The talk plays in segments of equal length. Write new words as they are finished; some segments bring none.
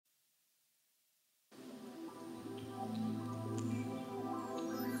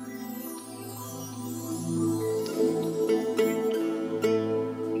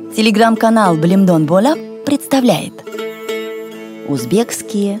Телеграм-канал Блимдон Бола представляет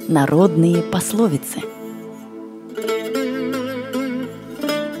Узбекские народные пословицы.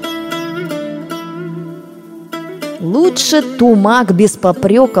 Лучше тумак без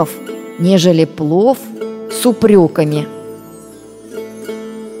попреков, нежели плов с упреками.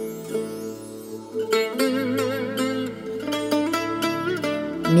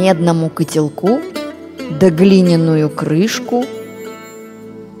 Медному котелку да глиняную крышку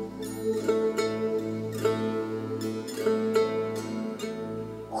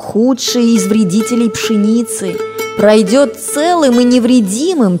худший из вредителей пшеницы пройдет целым и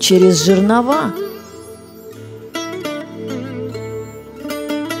невредимым через жернова.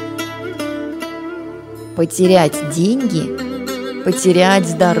 Потерять деньги, потерять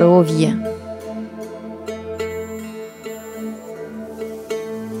здоровье.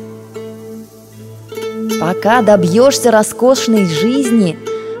 Пока добьешься роскошной жизни,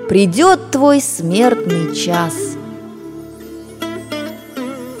 придет твой смертный час.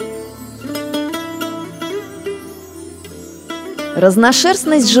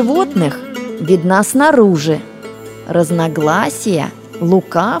 Разношерстность животных видна снаружи, разногласия,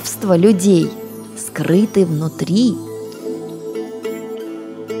 лукавство людей скрыты внутри.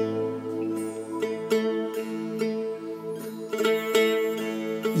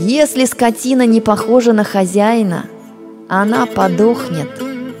 Если скотина не похожа на хозяина, она подохнет.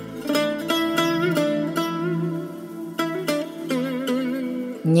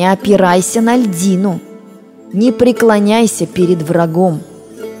 Не опирайся на льдину, не преклоняйся перед врагом.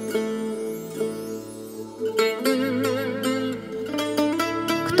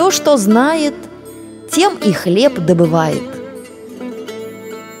 Кто что знает, тем и хлеб добывает.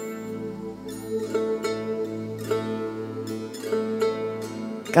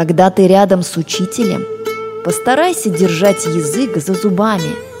 Когда ты рядом с учителем, постарайся держать язык за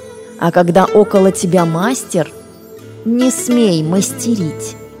зубами, а когда около тебя мастер, не смей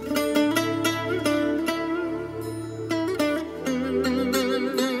мастерить.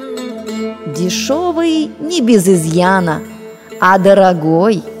 Дешевый не без изъяна, а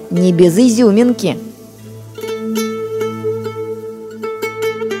дорогой не без изюминки.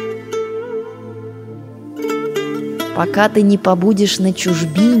 Пока ты не побудешь на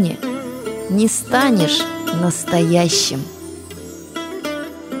чужбине, не станешь настоящим.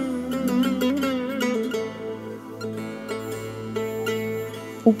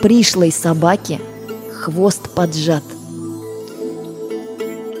 У пришлой собаки хвост поджат.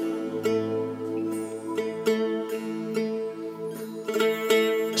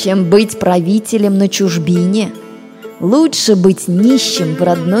 Чем быть правителем на чужбине, лучше быть нищим в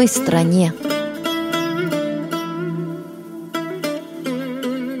родной стране.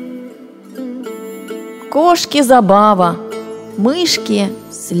 Кошки забава, мышки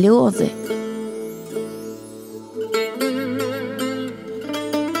слезы.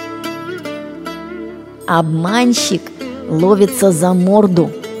 Обманщик ловится за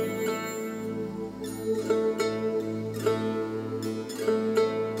морду.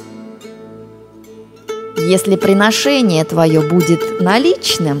 Если приношение твое будет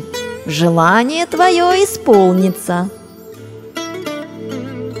наличным, желание твое исполнится.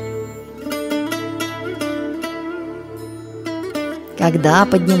 Когда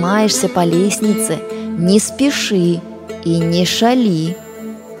поднимаешься по лестнице, не спеши и не шали.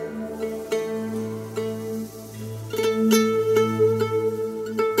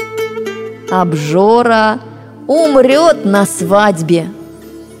 Обжора умрет на свадьбе.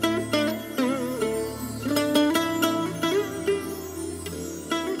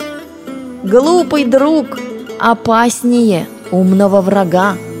 Глупый друг опаснее умного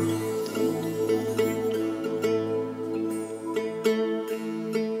врага.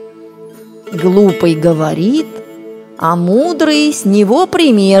 Глупый говорит, а мудрый с него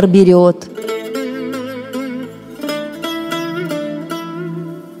пример берет.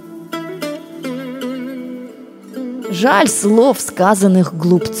 Жаль слов, сказанных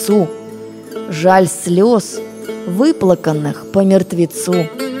глупцу, жаль слез, выплаканных по мертвецу.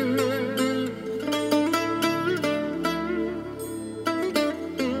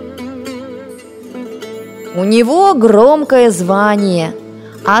 У него громкое звание,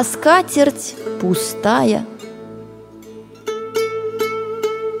 а скатерть пустая.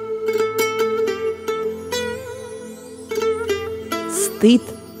 Стыд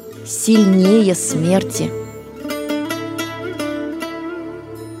сильнее смерти.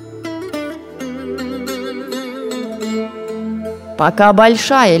 Пока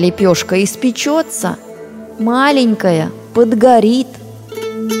большая лепешка испечется, маленькая подгорит.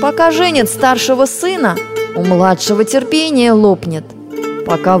 Пока женят старшего сына, у младшего терпение лопнет.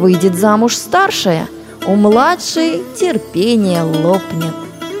 Пока выйдет замуж старшая, у младшей терпение лопнет.